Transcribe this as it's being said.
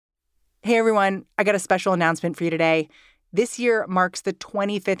Hey, everyone. I got a special announcement for you today. This year marks the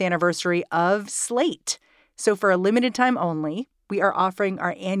 25th anniversary of Slate. So for a limited time only, we are offering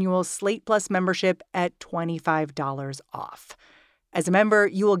our annual Slate Plus membership at $25 off. As a member,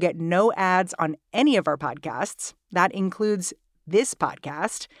 you will get no ads on any of our podcasts. That includes this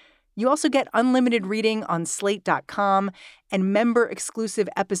podcast. You also get unlimited reading on Slate.com and member-exclusive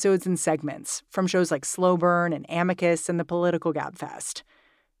episodes and segments from shows like Slow Burn and Amicus and the Political Gabfest.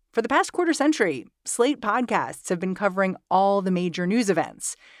 For the past quarter century, Slate podcasts have been covering all the major news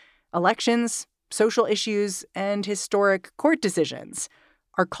events, elections, social issues, and historic court decisions.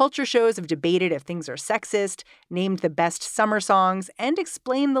 Our culture shows have debated if things are sexist, named the best summer songs, and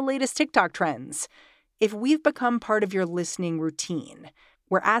explained the latest TikTok trends. If we've become part of your listening routine,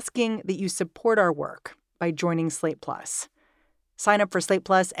 we're asking that you support our work by joining Slate Plus. Sign up for Slate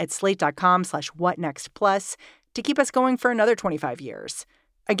Plus at slate.com/whatnextplus to keep us going for another 25 years.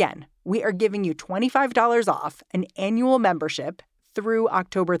 Again, we are giving you $25 off an annual membership through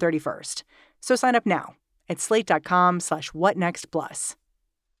October 31st. So sign up now at slate.com/whatnextplus.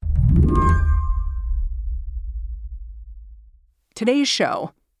 Today's show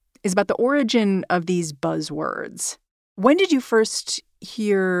is about the origin of these buzzwords. When did you first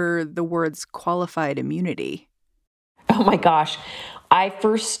hear the words qualified immunity? Oh my gosh. I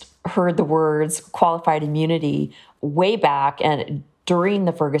first heard the words qualified immunity way back and during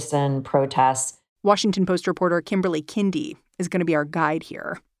the Ferguson protests. Washington Post reporter Kimberly Kindy is going to be our guide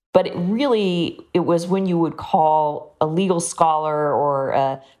here. But it was when you would call a legal scholar or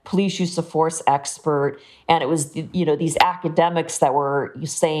a police use of force expert, and it was, these academics that were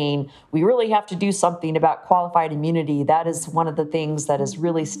saying, we really have to do something about qualified immunity. That is one of the things that is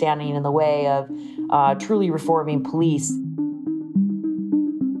really standing in the way of truly reforming police.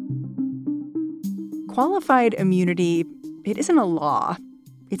 Qualified immunity, it isn't a law.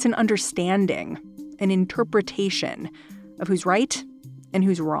 It's an understanding, an interpretation of who's right and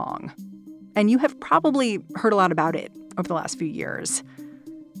who's wrong. And you have probably heard a lot about it over the last few years.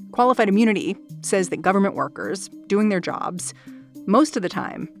 Qualified immunity says that government workers doing their jobs, most of the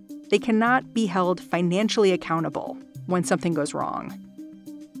time, they cannot be held financially accountable when something goes wrong.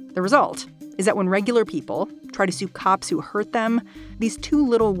 The result is that when regular people try to sue cops who hurt them, these two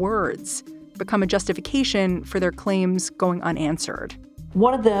little words become a justification for their claims going unanswered.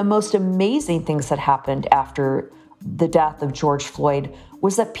 One of the most amazing things that happened after the death of George Floyd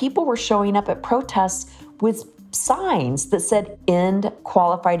was that people were showing up at protests with signs that said, "End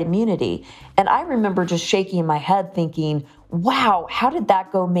qualified immunity." And I remember just shaking my head thinking, wow, how did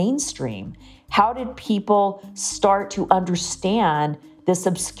that go mainstream? How did people start to understand this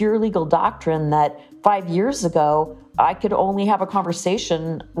obscure legal doctrine that 5 years ago, I could only have a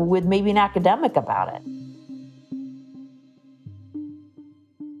conversation with maybe an academic about it?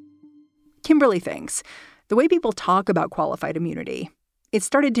 Kimberly thinks the way people talk about qualified immunity, it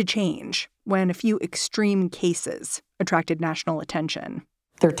started to change when a few extreme cases attracted national attention.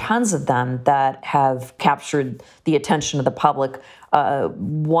 There are tons of them that have captured the attention of the public.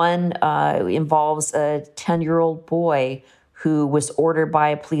 One involves a 10-year-old boy who was ordered by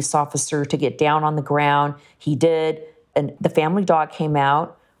a police officer to get down on the ground. He did, and the family dog came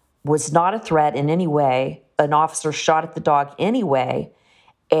out, was not a threat in any way. An officer shot at the dog anyway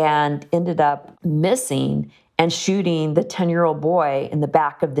and ended up missing and shooting the 10-year-old boy in the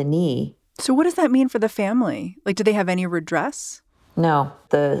back of the knee. So what does that mean for the family? Do they have any redress? No.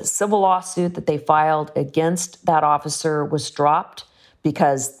 The civil lawsuit that they filed against that officer was dropped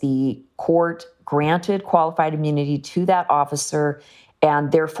because the court granted qualified immunity to that officer,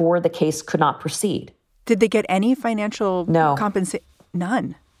 and therefore the case could not proceed. Did they get any financial compensation?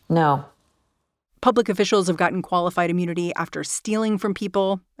 None. No. Public officials have gotten qualified immunity after stealing from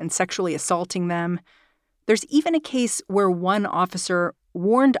people and sexually assaulting them. There's even a case where one officer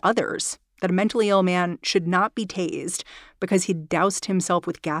warned others that a mentally ill man should not be tased because he'd doused himself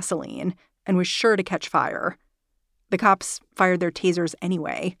with gasoline and was sure to catch fire. The cops fired their tasers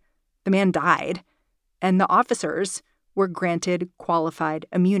anyway. The man died, and the officers were granted qualified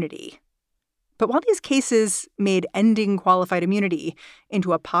immunity. But while these cases made ending qualified immunity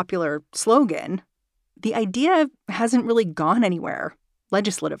into a popular slogan, the idea hasn't really gone anywhere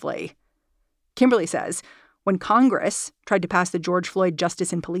legislatively. Kimberly says when Congress tried to pass the George Floyd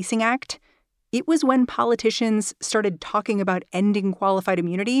Justice in Policing Act, it was when politicians started talking about ending qualified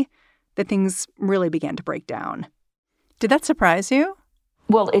immunity that things really began to break down. Did that surprise you?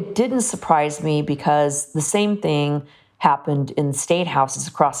 Well, it didn't surprise me because the same thing happened in state houses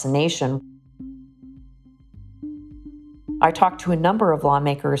across the nation. I talked to a number of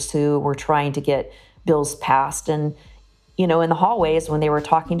lawmakers who were trying to get bills passed, and In the hallways when they were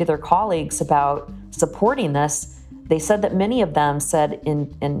talking to their colleagues about supporting this, they said that many of them said,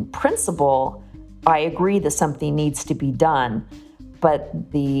 in principle, I agree that something needs to be done.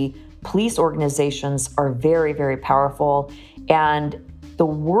 But the police organizations are very, very powerful. And the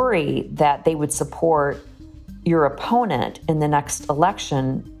worry that they would support your opponent in the next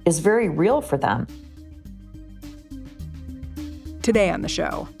election is very real for them. Today on the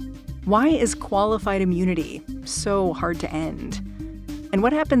show, why is qualified immunity so hard to end? And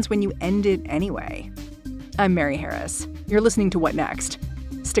what happens when you end it anyway? I'm Mary Harris. You're listening to What Next?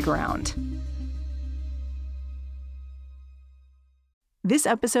 Stick around. This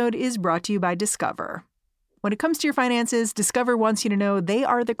episode is brought to you by Discover. When it comes to your finances, Discover wants you to know they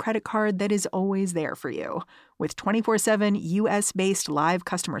are the credit card that is always there for you. With 24/7 U.S.-based live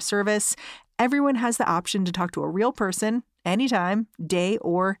customer service, everyone has the option to talk to a real person anytime, day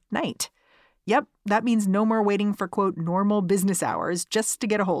or night. Yep, that means no more waiting for, quote, normal business hours just to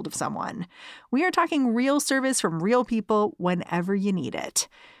get a hold of someone. We are talking real service from real people whenever you need it.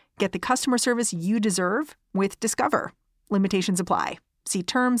 Get the customer service you deserve with Discover. Limitations apply. See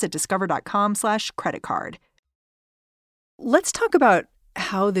terms at discover.com/creditcard. Let's talk about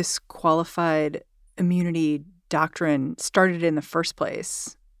how this qualified immunity doctrine started in the first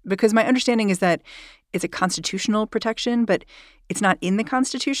place. Because my understanding is that it's a constitutional protection, but it's not in the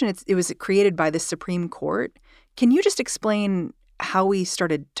Constitution. It was created by the Supreme Court. Can you just explain how we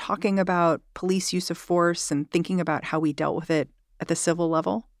started talking about police use of force and thinking about how we dealt with it at the civil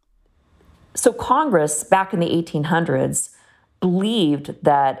level? So Congress, back in the 1800s, believed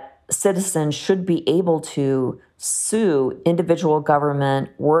that citizens should be able to sue individual government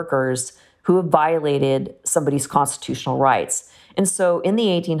workers who have violated somebody's constitutional rights. And so in the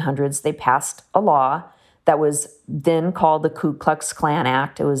 1800s, they passed a law that was then called the Ku Klux Klan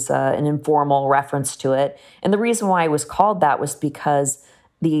Act. It was an informal reference to it. And the reason why it was called that was because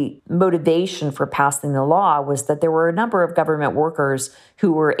the motivation for passing the law was that there were a number of government workers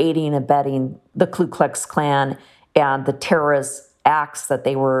who were aiding and abetting the Ku Klux Klan and the terrorist acts that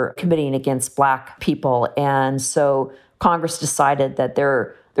they were committing against Black people. And so Congress decided that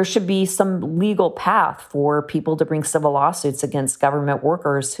there should be some legal path for people to bring civil lawsuits against government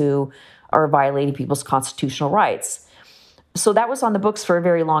workers who are violating people's constitutional rights. So that was on the books for a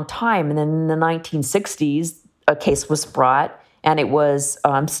very long time. And then in the 1960s, a case was brought, and it was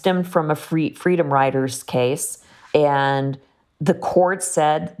stemmed from a Freedom Riders case. And the court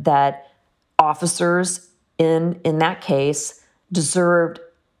said that officers in that case deserved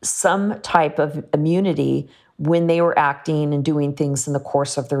some type of immunity when they were acting and doing things in the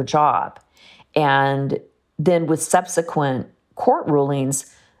course of their job. And then with subsequent court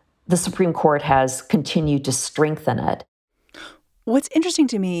rulings, the Supreme Court has continued to strengthen it. What's interesting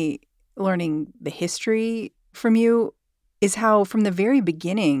to me, learning the history from you, is how from the very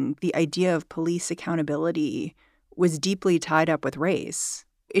beginning, the idea of police accountability was deeply tied up with race.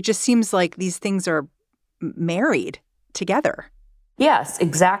 It just seems like these things are married together. Yes,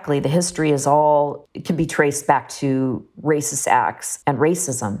 exactly. The history it can be traced back to racist acts and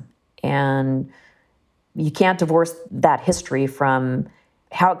racism. And you can't divorce that history from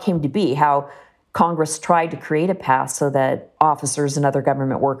how it came to be, how Congress tried to create a path so that officers and other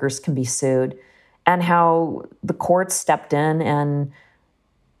government workers can be sued, and how the courts stepped in and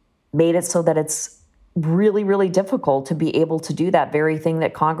made it so that it's really, really difficult to be able to do that very thing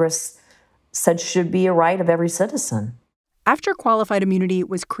that Congress said should be a right of every citizen. After qualified immunity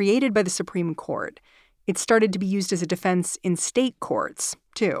was created by the Supreme Court, it started to be used as a defense in state courts,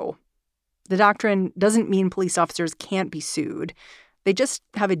 too. The doctrine doesn't mean police officers can't be sued. They just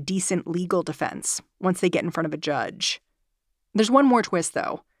have a decent legal defense once they get in front of a judge. There's one more twist,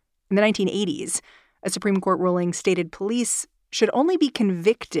 though. In the 1980s, a Supreme Court ruling stated police should only be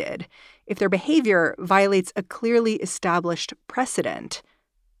convicted if their behavior violates a clearly established precedent.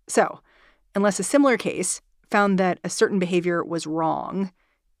 So, unless a similar case found that a certain behavior was wrong,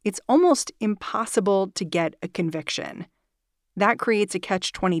 it's almost impossible to get a conviction. That creates a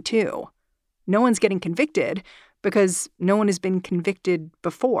catch-22. No one's getting convicted because no one has been convicted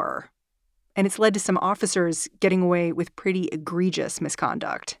before. And it's led to some officers getting away with pretty egregious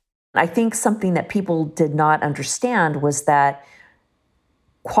misconduct. I think something that people did not understand was that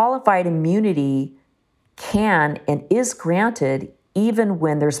qualified immunity can and is granted even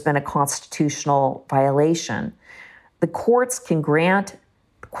when there's been a constitutional violation. The courts can grant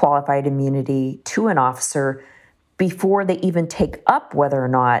qualified immunity to an officer before they even take up whether or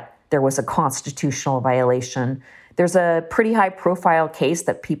not there was a constitutional violation. There's a pretty high-profile case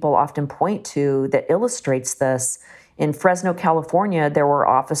that people often point to that illustrates this. In Fresno, California, there were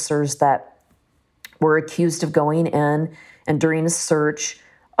officers that were accused of going in and during a search,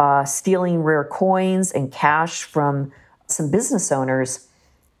 stealing rare coins and cash from some business owners.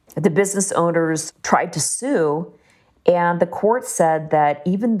 The business owners tried to sue, and the court said that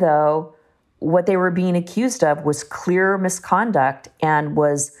even though what they were being accused of was clear misconduct and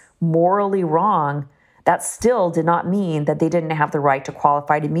was morally wrong, that still did not mean that they didn't have the right to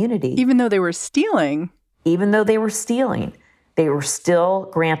qualified immunity. Even though they were stealing? Even though they were stealing, they were still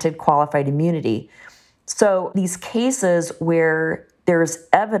granted qualified immunity. So these cases where there's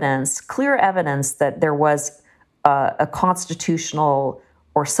evidence, clear evidence that there was a constitutional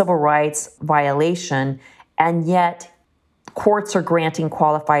or civil rights violation, and yet courts are granting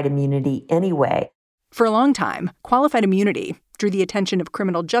qualified immunity anyway. For a long time, qualified immunity drew the attention of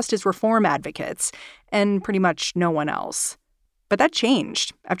criminal justice reform advocates and pretty much no one else. But that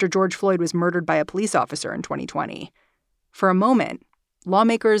changed after George Floyd was murdered by a police officer in 2020. For a moment,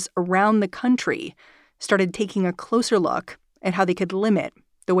 lawmakers around the country started taking a closer look at how they could limit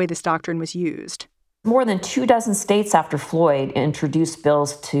the way this doctrine was used. More than 24 states after Floyd introduced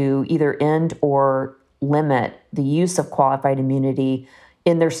bills to either end or limit the use of qualified immunity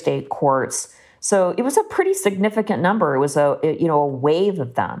in their state courts. So it was a pretty significant number. It was a wave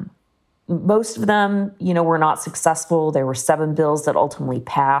of them. Most of them, were not successful. There were 7 bills that ultimately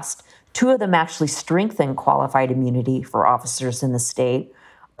passed. 2 of them actually strengthened qualified immunity for officers in the state.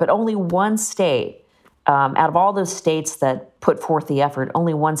 But only one state, out of all those states that put forth the effort,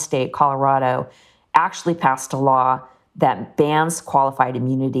 only one state, Colorado, actually passed a law that bans qualified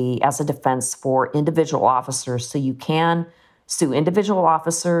immunity as a defense for individual officers. So you can sue individual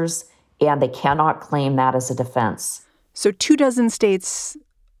officers, and they cannot claim that as a defense. So 24 states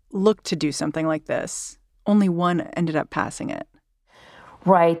looked to do something like this. Only one ended up passing it.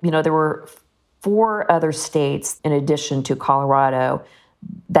 Right. There were 4 other states, in addition to Colorado,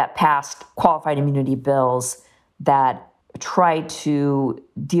 that passed qualified immunity bills that tried to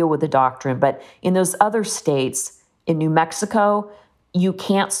deal with the doctrine. But in those other states, in New Mexico, you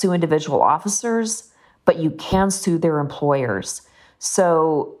can't sue individual officers, but you can sue their employers.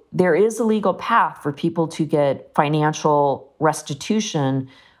 So there is a legal path for people to get financial restitution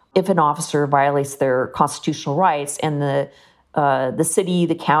if an officer violates their constitutional rights, and the city,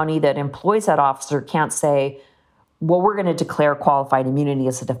 the county that employs that officer can't say, well, we're going to declare qualified immunity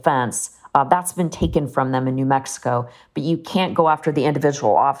as a defense. That's been taken from them in New Mexico, but you can't go after the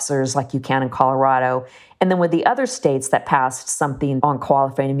individual officers like you can in Colorado. And then with the other states that passed something on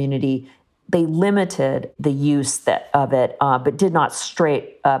qualified immunity, they limited the use of it, but did not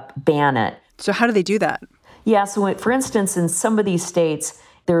straight up ban it. So how do they do that? Yeah, so for instance, in some of these states,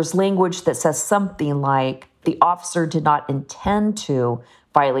 there's language that says something like the officer did not intend to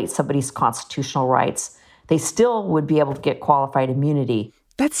violate somebody's constitutional rights. They still would be able to get qualified immunity.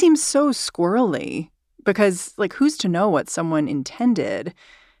 That seems so squirrely because, who's to know what someone intended?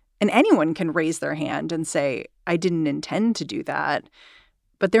 And anyone can raise their hand and say, I didn't intend to do that,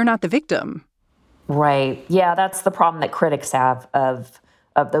 but they're not the victim. Right. Yeah, that's the problem that critics have of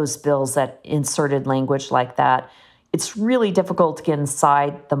those bills that inserted language like that. It's really difficult to get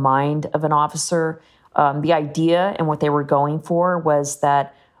inside the mind of an officer. The idea and what they were going for was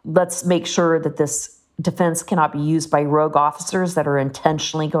that let's make sure that this defense cannot be used by rogue officers that are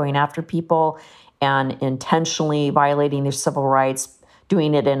intentionally going after people and intentionally violating their civil rights,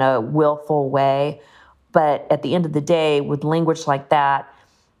 doing it in a willful way. But at the end of the day, with language like that,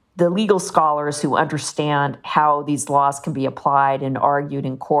 the legal scholars who understand how these laws can be applied and argued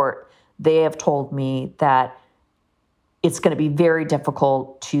in court, they have told me that it's going to be very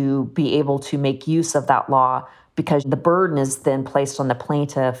difficult to be able to make use of that law because the burden is then placed on the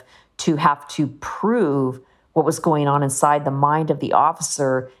plaintiff to have to prove what was going on inside the mind of the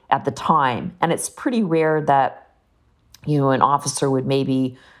officer at the time. And it's pretty rare that, an officer would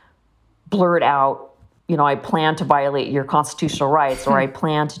maybe blurt out, I plan to violate your constitutional rights, or I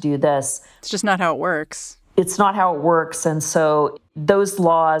plan to do this. It's just not how it works. It's not how it works. And so those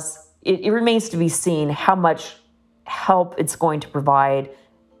laws, it remains to be seen how much help it's going to provide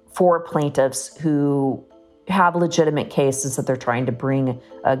for plaintiffs who have legitimate cases that they're trying to bring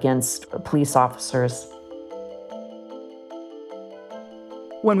against police officers.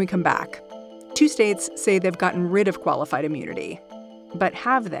 When we come back, 2 states say they've gotten rid of qualified immunity. But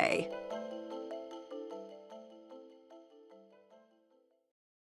have they?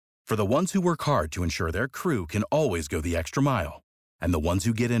 For the ones who work hard to ensure their crew can always go the extra mile, and the ones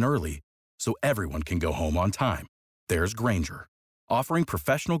who get in early so everyone can go home on time, there's Grainger, offering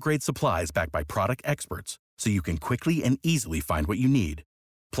professional-grade supplies backed by product experts so you can quickly and easily find what you need.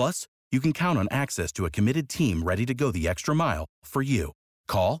 Plus, you can count on access to a committed team ready to go the extra mile for you.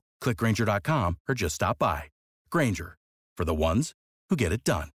 Call, click Grainger.com, or just stop by. Grainger, for the ones who get it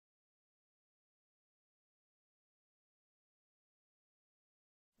done.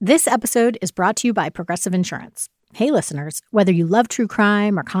 This episode is brought to you by Progressive Insurance. Hey, listeners, whether you love true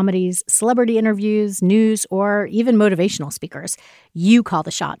crime or comedies, celebrity interviews, news, or even motivational speakers, you call the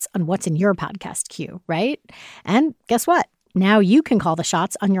shots on what's in your podcast queue, right? And guess what? Now you can call the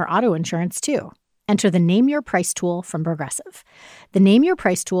shots on your auto insurance, too. Enter the Name Your Price tool from Progressive. The Name Your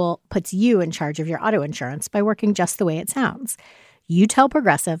Price tool puts you in charge of your auto insurance by working just the way it sounds. You tell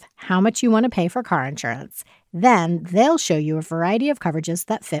Progressive how much you want to pay for car insurance. Then they'll show you a variety of coverages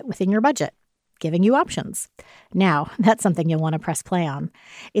that fit within your budget, giving you options. Now, that's something you'll want to press play on.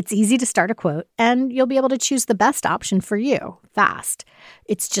 It's easy to start a quote, and you'll be able to choose the best option for you fast.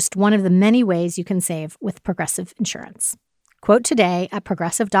 It's just one of the many ways you can save with Progressive Insurance. Quote today at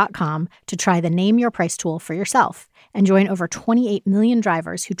Progressive.com to try the Name Your Price tool for yourself and join over 28 million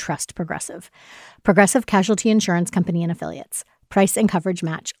drivers who trust Progressive. Progressive Casualty Insurance Company and Affiliates. Price and coverage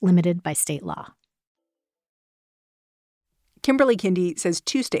match limited by state law. Kimberly Kindy says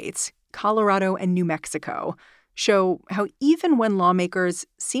 2 states, Colorado and New Mexico, show how even when lawmakers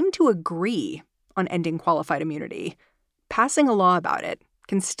seem to agree on ending qualified immunity, passing a law about it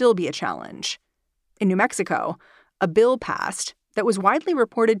can still be a challenge. In New Mexico, a bill passed that was widely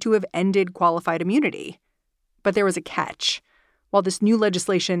reported to have ended qualified immunity. But there was a catch. While this new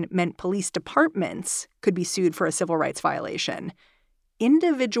legislation meant police departments could be sued for a civil rights violation,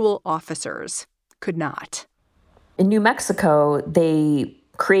 individual officers could not. In New Mexico, they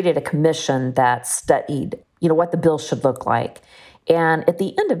created a commission that studied, what the bill should look like. And at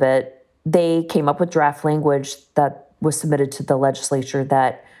the end of it, they came up with draft language that was submitted to the legislature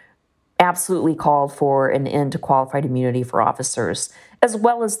that absolutely called for an end to qualified immunity for officers, as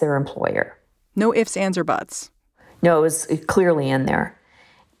well as their employer. No ifs, ands, or buts. No, it was clearly in there.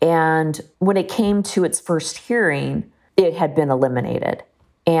 And when it came to its first hearing, it had been eliminated.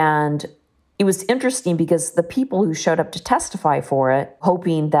 And it was interesting because the people who showed up to testify for it,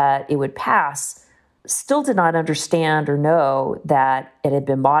 hoping that it would pass, still did not understand or know that it had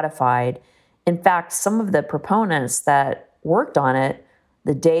been modified. In fact, some of the proponents that worked on it,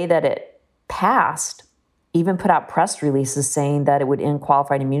 the day that it passed, even put out press releases saying that it would end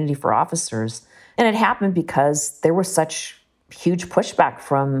qualified immunity for officers. And it happened because there was such huge pushback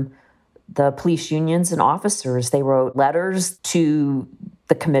from the police unions and officers. They wrote letters to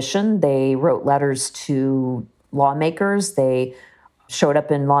the commission. They wrote letters to lawmakers. They showed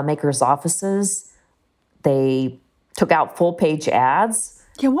up in lawmakers' offices. They took out full-page ads.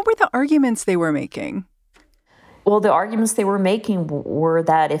 Yeah, what were the arguments they were making? Well, the arguments they were making were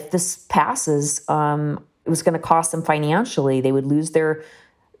that if this passes, it was going to cost them financially. They would lose their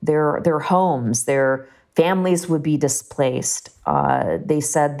homes. Their families would be displaced. They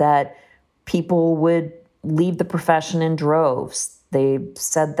said that people would leave the profession in droves. They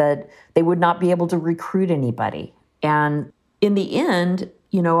said that they would not be able to recruit anybody. And in the end,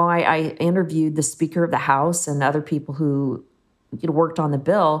 I interviewed the Speaker of the House and other people who worked on the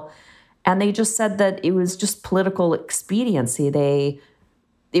bill, and they just said that it was just political expediency.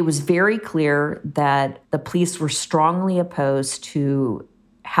 It was very clear that the police were strongly opposed to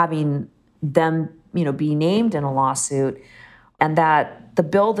having them, be named in a lawsuit, and that the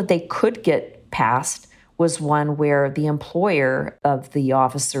bill that they could get passed was one where the employer of the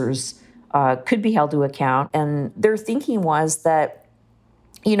officers could be held to account. And their thinking was that,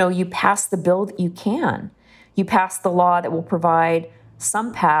 you pass the bill that you can. You pass the law that will provide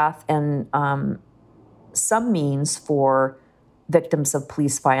some path and some means for victims of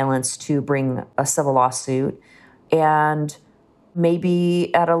police violence to bring a civil lawsuit. And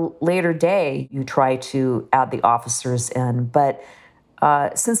maybe at a later day, you try to add the officers in. But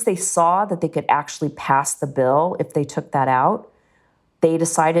since they saw that they could actually pass the bill if they took that out, they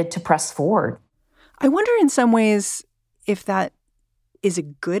decided to press forward. I wonder in some ways if that is a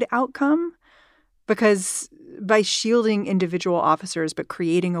good outcome, because by shielding individual officers but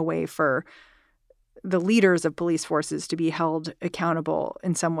creating a way for the leaders of police forces to be held accountable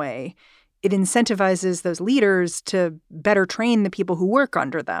in some way, it incentivizes those leaders to better train the people who work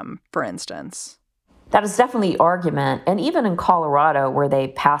under them, for instance. That is definitely the argument. And even in Colorado, where they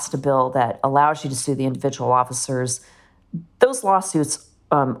passed a bill that allows you to sue the individual officers, those lawsuits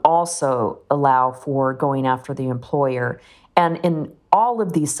also allow for going after the employer. And in all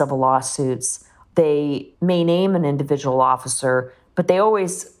of these civil lawsuits, they may name an individual officer, but they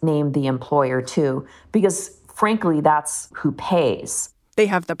always name the employer too, because frankly, that's who pays. They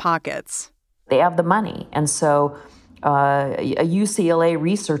have the pockets. They have the money. And so a UCLA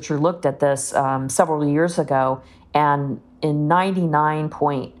researcher looked at this several years ago, and in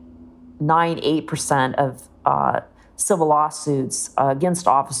 99.98% of civil lawsuits against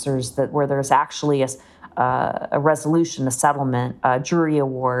officers where there's actually a resolution, a settlement, a jury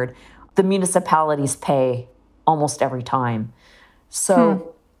award. The municipalities pay almost every time.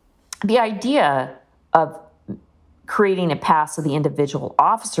 So the idea of creating a path so the individual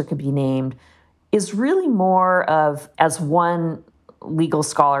officer could be named is really more of, as one legal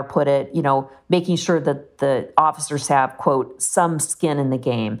scholar put it, making sure that the officers have, quote, some skin in the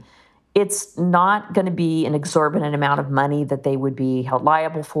game. It's not going to be an exorbitant amount of money that they would be held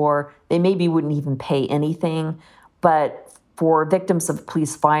liable for. They maybe wouldn't even pay anything. But for victims of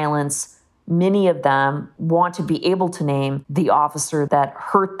police violence, many of them want to be able to name the officer that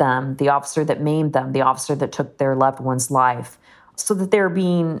hurt them, the officer that maimed them, the officer that took their loved one's life, so that they're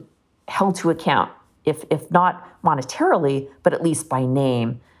being held to account, if not monetarily, but at least by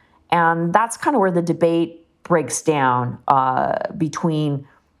name. And that's kind of where the debate breaks down between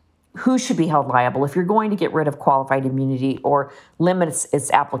who should be held liable. If you're going to get rid of qualified immunity or limit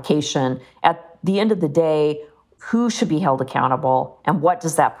its application, at the end of the day, who should be held accountable and what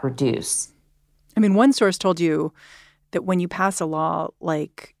does that produce? I mean, one source told you that when you pass a law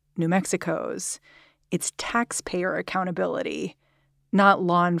like New Mexico's, it's taxpayer accountability, not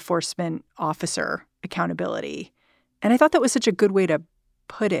law enforcement officer accountability. And I thought that was such a good way to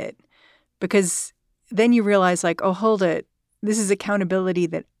put it, because then you realize, like, oh, hold it. This is accountability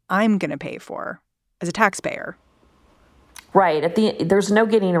that I'm going to pay for as a taxpayer. Right. There's no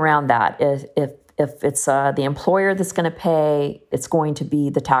getting around that. If it's the employer that's going to pay, it's going to be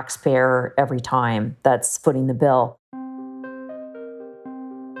the taxpayer every time that's footing the bill.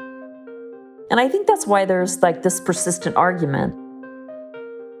 And I think that's why there's like this persistent argument.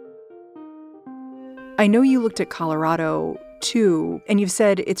 I know you looked at Colorado too, and you've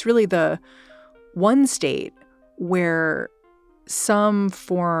said it's really the one state where some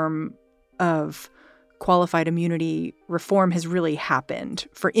form of qualified immunity reform has really happened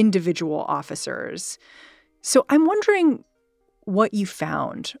for individual officers. So I'm wondering what you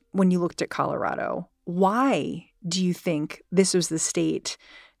found when you looked at Colorado. Why do you think this was the state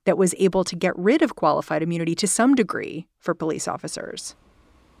that was able to get rid of qualified immunity to some degree for police officers?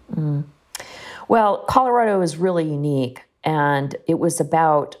 Well, Colorado is really unique, and it was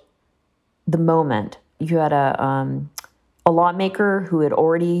about the moment. You had a lawmaker who had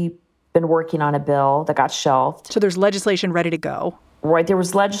already been working on a bill that got shelved. So there's legislation ready to go. Right. There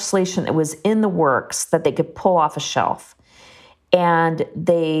was legislation that was in the works that they could pull off a shelf. And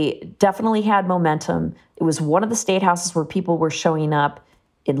they definitely had momentum. It was one of the state houses where people were showing up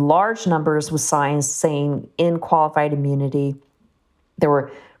in large numbers with signs saying in qualified immunity. There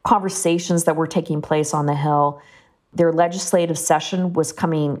were conversations that were taking place on the Hill. Their legislative session was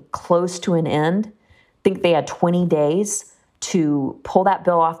coming close to an end. I think they had 20 days to pull that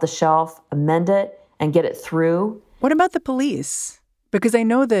bill off the shelf, amend it, and get it through. What about the police? Because I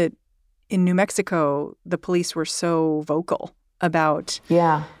know that in New Mexico, the police were so vocal about,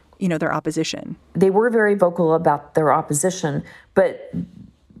 their opposition. They were very vocal about their opposition, but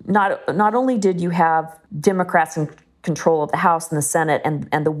not only did you have Democrats in control of the House and the Senate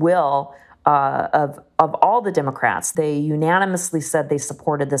and the will of all the Democrats, they unanimously said they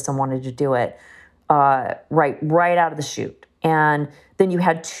supported this and wanted to do it right out of the chute. And then you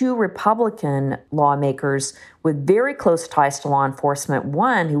had two Republican lawmakers with very close ties to law enforcement.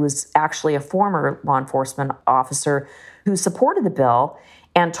 One who was actually a former law enforcement officer who supported the bill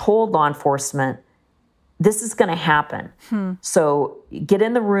and told law enforcement, this is going to happen. So get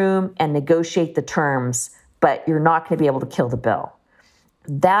in the room and negotiate the terms, but you're not going to be able to kill the bill.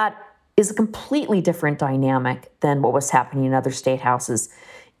 That is a completely different dynamic than what was happening in other state houses.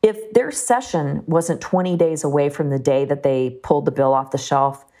 If their session wasn't 20 days away from the day that they pulled the bill off the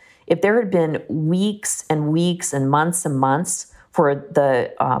shelf, if there had been weeks and weeks and months for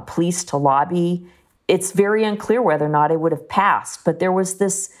the police to lobby, it's very unclear whether or not it would have passed. But there was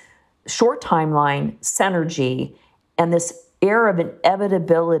this short timeline, synergy, and this air of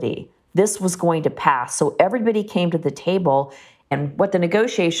inevitability. This was going to pass. So everybody came to the table, and what the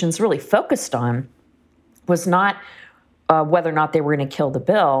negotiations really focused on was not whether or not they were going to kill the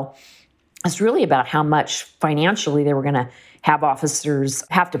bill. It's really about how much financially they were going to have officers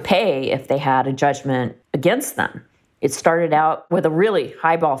have to pay if they had a judgment against them. It started out with a really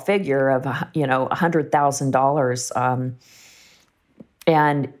highball figure of, $100,000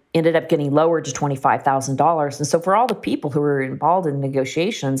 and ended up getting lowered to $25,000. And so for all the people who were involved in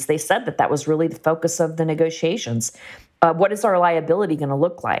negotiations, they said that was really the focus of the negotiations. What is our liability going to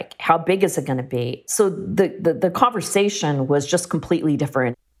look like? How big is it going to be? So the conversation was just completely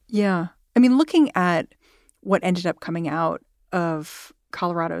different. Yeah. I mean, looking at what ended up coming out of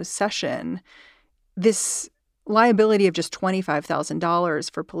Colorado's session, this liability of just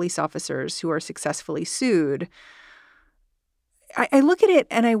 $25,000 for police officers who are successfully sued. I look at it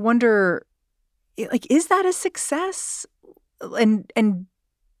and I wonder, like, is that a success? And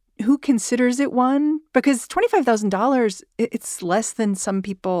who considers it one? Because $25,000, it's less than some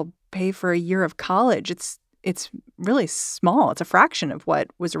people pay for a year of college. It's really small. It's a fraction of what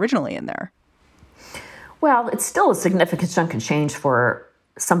was originally in there. Well, it's still a significant chunk of change for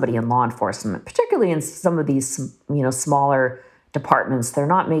somebody in law enforcement, particularly in some of these, smaller departments. They're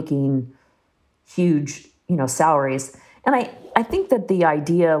not making huge, salaries. And I think that the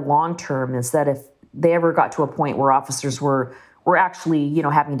idea long term is that if they ever got to a point where officers were actually,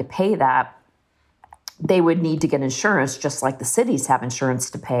 having to pay that, they would need to get insurance, just like the cities have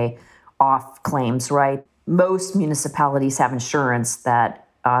insurance to pay off claims, right? Most municipalities have insurance that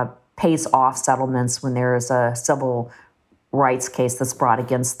pays off settlements when there is a civil rights case that's brought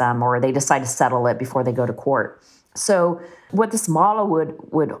against them, or they decide to settle it before they go to court. So what this model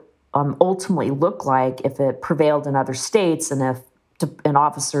would ultimately look like if it prevailed in other states, and if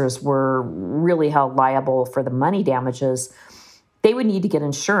officers were really held liable for the money damages, they would need to get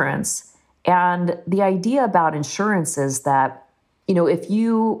insurance. And the idea about insurance is that, if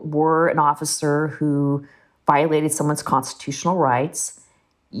you were an officer who violated someone's constitutional rights,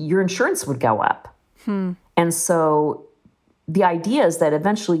 your insurance would go up. And so the idea is that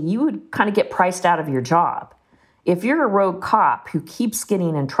eventually you would kind of get priced out of your job. If you're a rogue cop who keeps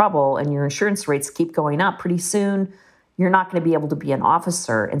getting in trouble and your insurance rates keep going up, pretty soon you're not going to be able to be an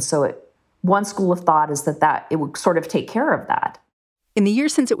officer. And so one school of thought is that it would sort of take care of that. In the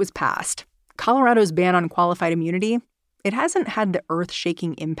years since it was passed, Colorado's ban on qualified immunity, it hasn't had the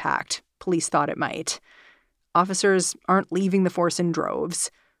earth-shaking impact police thought it might. Officers aren't leaving the force in droves.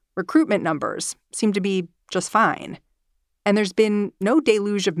 Recruitment numbers seem to be just fine. And there's been no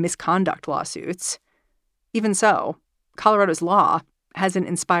deluge of misconduct lawsuits. Even so, Colorado's law hasn't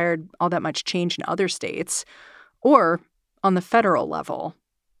inspired all that much change in other states or on the federal level,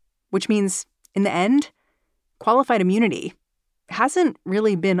 which means, in the end, qualified immunity hasn't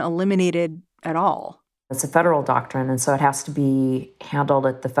really been eliminated at all. It's a federal doctrine, and so it has to be handled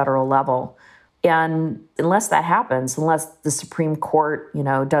at the federal level. And unless that happens, unless the Supreme Court,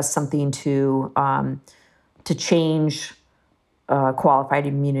 does something to change qualified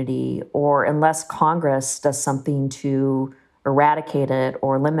immunity, or unless Congress does something to eradicate it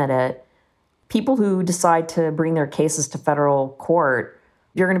or limit it, people who decide to bring their cases to federal court,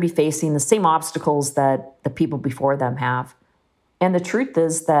 you're going to be facing the same obstacles that the people before them have. And the truth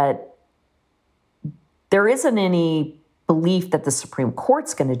is that there isn't any belief that the Supreme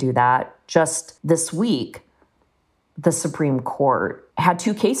Court's going to do that. Just this week, the Supreme Court had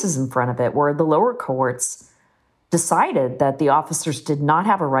 2 cases in front of it where the lower courts decided that the officers did not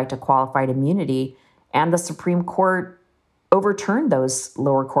have a right to qualified immunity, and the Supreme Court overturned those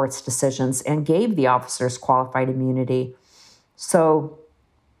lower courts' decisions and gave the officers qualified immunity. So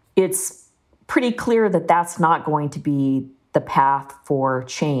it's pretty clear that that's not going to be the path for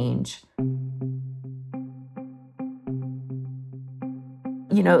change.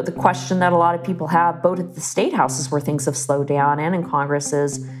 The question that a lot of people have, both at the state houses where things have slowed down and in Congress,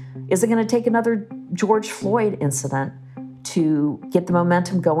 is it going to take another George Floyd incident to get the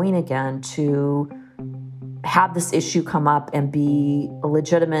momentum going again, to have this issue come up and be a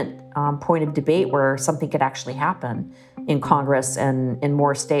legitimate point of debate where something could actually happen in Congress and in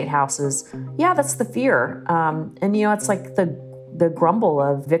more state houses? Yeah, that's the fear. And it's like the grumble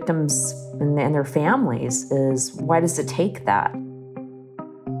of victims and their families is, why does it take that?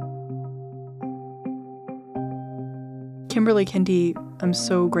 Kimberly Kindy, I'm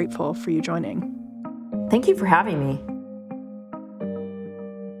so grateful for you joining. Thank you for having me.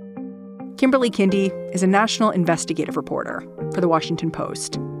 Kimberly Kindy is a national investigative reporter for The Washington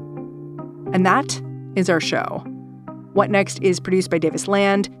Post. And that is our show. What Next is produced by Davis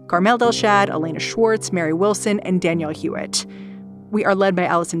Land, Carmel Delshad, Elena Schwartz, Mary Wilson, and Danielle Hewitt. We are led by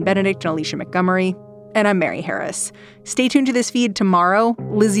Allison Benedict and Alicia Montgomery. And I'm Mary Harris. Stay tuned to this feed tomorrow.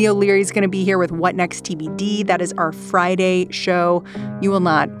 Lizzie O'Leary is going to be here with What Next TBD. That is our Friday show. You will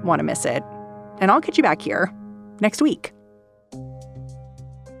not want to miss it. And I'll catch you back here next week.